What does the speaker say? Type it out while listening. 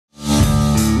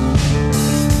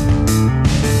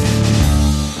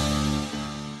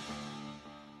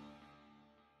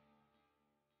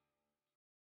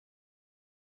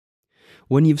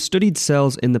When you've studied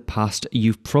cells in the past,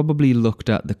 you've probably looked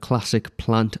at the classic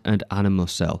plant and animal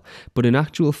cell, but in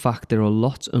actual fact there are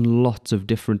lots and lots of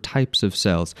different types of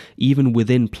cells, even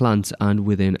within plants and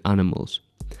within animals.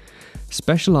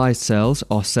 Specialized cells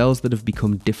are cells that have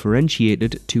become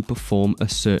differentiated to perform a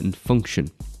certain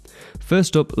function.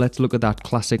 First up, let's look at that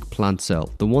classic plant cell.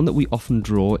 The one that we often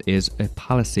draw is a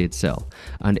Palisade cell,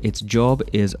 and its job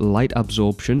is light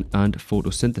absorption and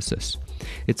photosynthesis.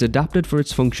 It's adapted for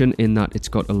its function in that it's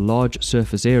got a large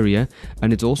surface area,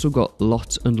 and it's also got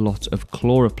lots and lots of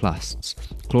chloroplasts.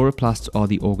 Chloroplasts are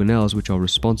the organelles which are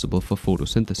responsible for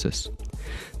photosynthesis.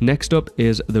 Next up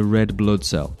is the red blood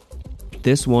cell.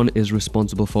 This one is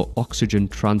responsible for oxygen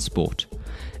transport.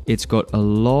 It's got a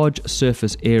large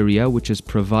surface area which is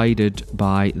provided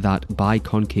by that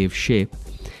biconcave shape.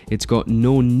 It's got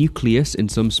no nucleus in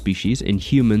some species. In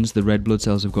humans, the red blood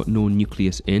cells have got no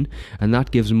nucleus in, and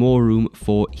that gives more room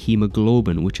for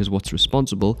hemoglobin, which is what's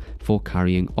responsible for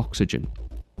carrying oxygen.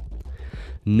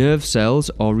 Nerve cells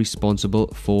are responsible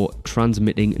for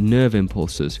transmitting nerve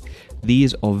impulses.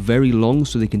 These are very long,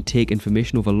 so they can take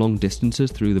information over long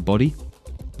distances through the body.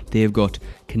 They've got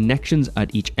connections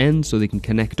at each end, so they can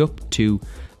connect up to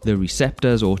the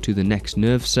receptors or to the next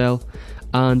nerve cell,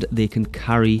 and they can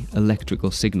carry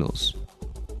electrical signals.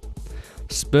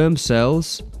 Sperm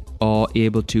cells are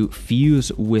able to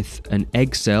fuse with an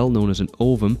egg cell known as an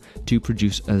ovum to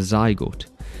produce a zygote.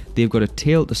 They've got a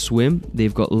tail to swim,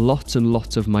 they've got lots and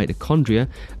lots of mitochondria,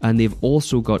 and they've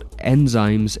also got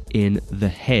enzymes in the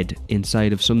head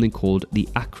inside of something called the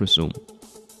acrosome.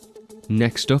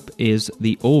 Next up is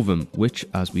the ovum, which,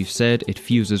 as we've said, it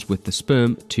fuses with the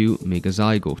sperm to make a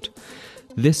zygote.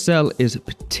 This cell is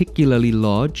particularly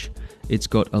large. It's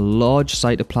got a large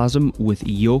cytoplasm with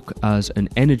yolk as an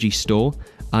energy store,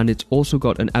 and it's also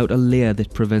got an outer layer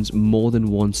that prevents more than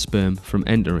one sperm from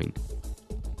entering.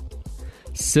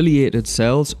 Ciliated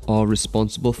cells are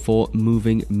responsible for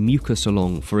moving mucus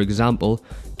along, for example,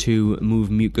 to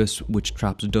move mucus which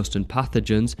traps dust and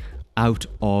pathogens out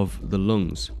of the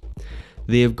lungs.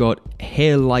 They've got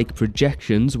hair-like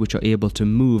projections which are able to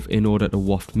move in order to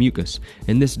waft mucus.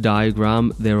 In this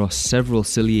diagram there are several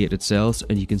ciliated cells,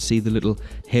 and you can see the little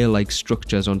hair-like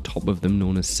structures on top of them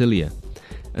known as cilia.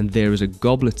 And there is a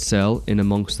goblet cell in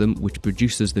amongst them which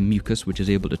produces the mucus which is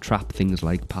able to trap things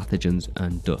like pathogens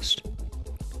and dust.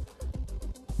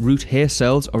 Root hair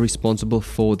cells are responsible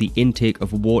for the intake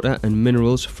of water and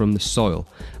minerals from the soil,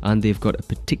 and they've got a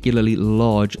particularly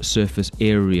large surface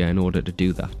area in order to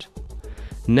do that.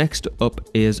 Next up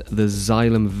is the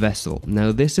xylem vessel.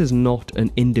 Now this is not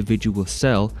an individual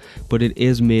cell, but it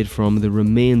is made from the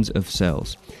remains of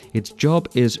cells. Its job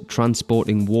is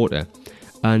transporting water,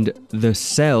 and the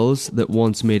cells that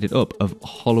once made it up have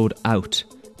hollowed out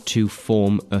to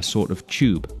form a sort of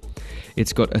tube.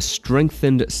 It's got a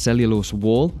strengthened cellulose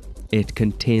wall, it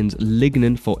contains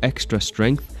lignin for extra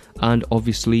strength, and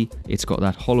obviously it's got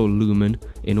that hollow lumen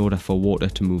in order for water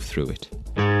to move through it.